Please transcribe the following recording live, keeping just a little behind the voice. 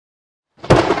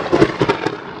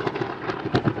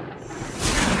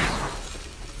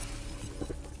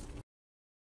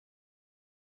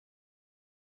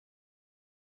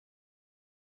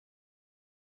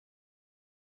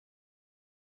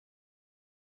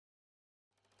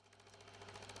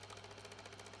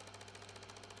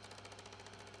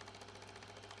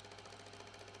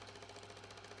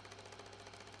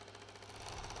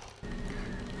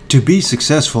To be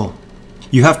successful,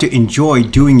 you have to enjoy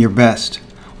doing your best,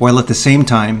 while at the same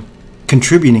time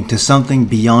contributing to something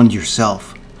beyond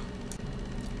yourself.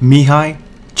 Mihaly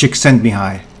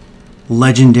Csikszentmihalyi,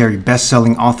 legendary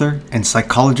best-selling author and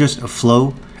psychologist of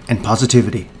flow and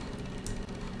positivity.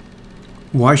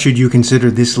 Why should you consider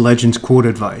this legend's quote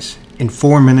advice in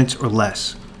 4 minutes or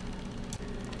less?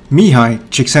 Mihaly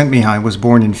Csikszentmihalyi was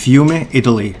born in Fiume,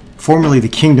 Italy, formerly the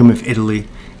Kingdom of Italy,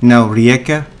 now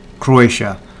Rijeka,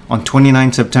 Croatia, on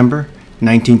 29 September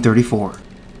 1934.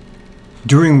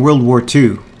 During World War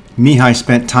II, Mihaly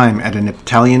spent time at an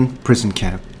Italian prison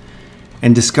camp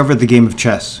and discovered the game of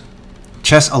chess.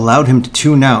 Chess allowed him to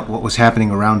tune out what was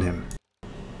happening around him.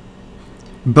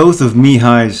 Both of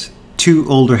Mihaly's 2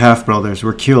 older half-brothers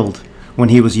were killed when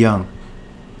he was young.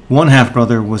 One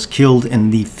half-brother was killed in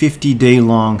the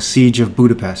 50-day-long siege of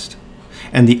Budapest,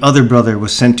 and the other brother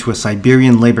was sent to a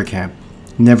Siberian labor camp,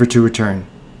 never to return.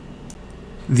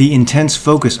 The intense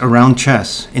focus around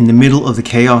chess in the middle of the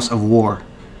chaos of war,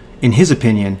 in his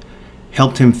opinion,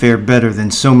 helped him fare better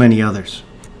than so many others.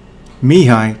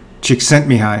 Mihaly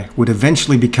Csikszentmihalyi would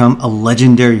eventually become a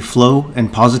legendary flow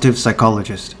and positive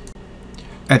psychologist.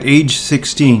 At age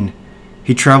 16,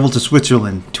 he traveled to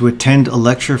Switzerland to attend a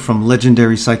lecture from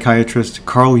legendary psychiatrist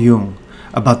Carl Jung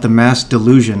about the mass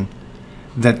delusion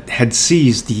that had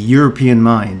seized the European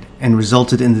mind and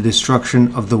resulted in the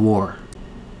destruction of the war.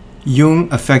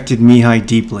 Jung affected Mihaly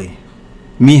deeply.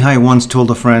 Mihaly once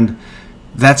told a friend,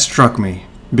 "That struck me,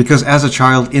 because as a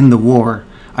child in the war,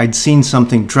 I'd seen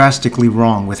something drastically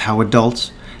wrong with how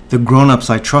adults, the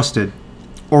grown-ups I trusted,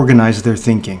 organized their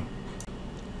thinking.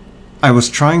 I was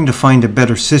trying to find a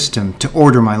better system to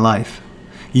order my life.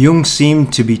 Jung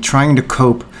seemed to be trying to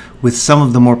cope with some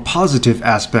of the more positive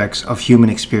aspects of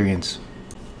human experience."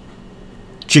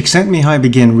 Csikszentmihalyi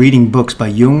began reading books by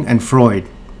Jung and Freud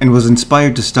and was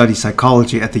inspired to study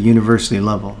psychology at the university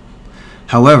level.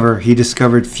 However, he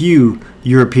discovered few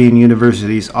European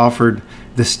universities offered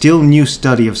the still new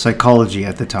study of psychology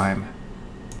at the time.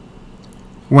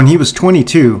 When he was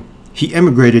 22, he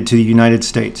emigrated to the United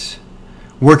States,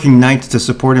 working nights to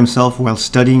support himself while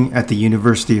studying at the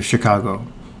University of Chicago.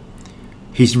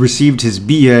 He received his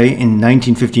BA in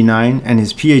 1959 and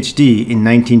his PhD in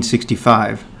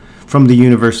 1965 from the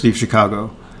University of Chicago.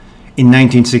 In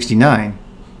 1969,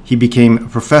 he became a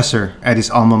professor at his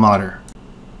alma mater.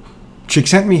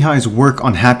 Csikszentmihalyi's work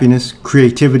on happiness,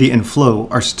 creativity, and flow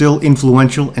are still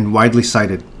influential and widely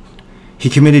cited. He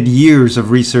committed years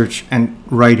of research and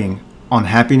writing on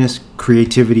happiness,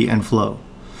 creativity, and flow,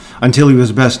 until he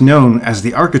was best known as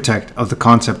the architect of the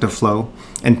concept of flow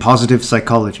and positive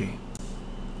psychology.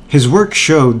 His work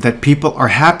showed that people are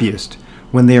happiest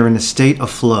when they are in a state of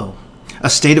flow, a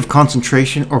state of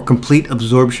concentration or complete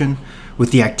absorption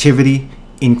with the activity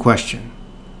in question.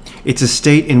 It's a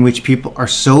state in which people are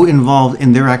so involved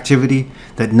in their activity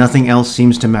that nothing else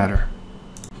seems to matter.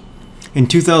 In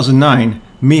 2009,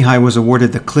 Mihaly was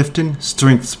awarded the Clifton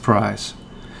Strengths Prize.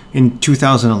 In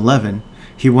 2011,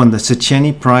 he won the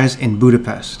Széchenyi Prize in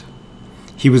Budapest.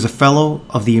 He was a fellow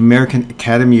of the American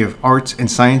Academy of Arts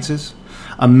and Sciences,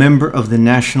 a member of the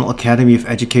National Academy of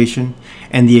Education,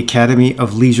 and the Academy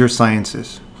of Leisure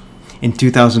Sciences. In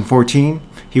 2014,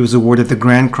 he was awarded the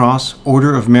Grand Cross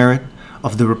Order of Merit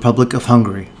of the Republic of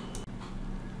Hungary.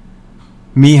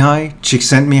 Mihaly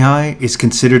Csikszentmihalyi is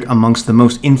considered amongst the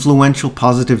most influential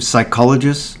positive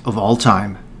psychologists of all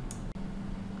time.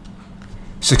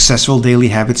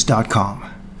 SuccessfulDailyHabits.com.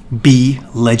 Be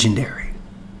legendary.